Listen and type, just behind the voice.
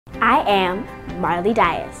I am Marley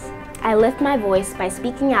Dias. I lift my voice by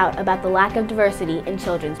speaking out about the lack of diversity in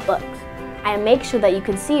children's books. I make sure that you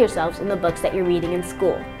can see yourselves in the books that you're reading in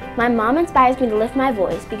school. My mom inspires me to lift my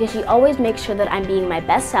voice because she always makes sure that I'm being my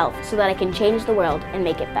best self so that I can change the world and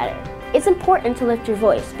make it better. It's important to lift your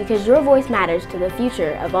voice because your voice matters to the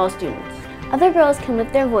future of all students. Other girls can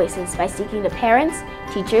lift their voices by speaking to parents,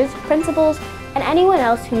 teachers, principals, and anyone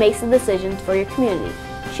else who makes the decisions for your community.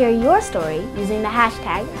 Share your story using the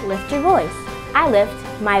hashtag #LiftYourVoice. I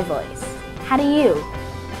lift my voice. How do you?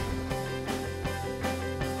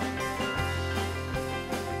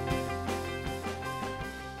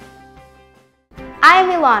 I'm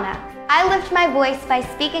Ilana. I lift my voice by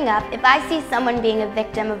speaking up if I see someone being a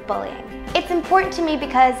victim of bullying. It's important to me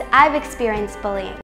because I've experienced bullying.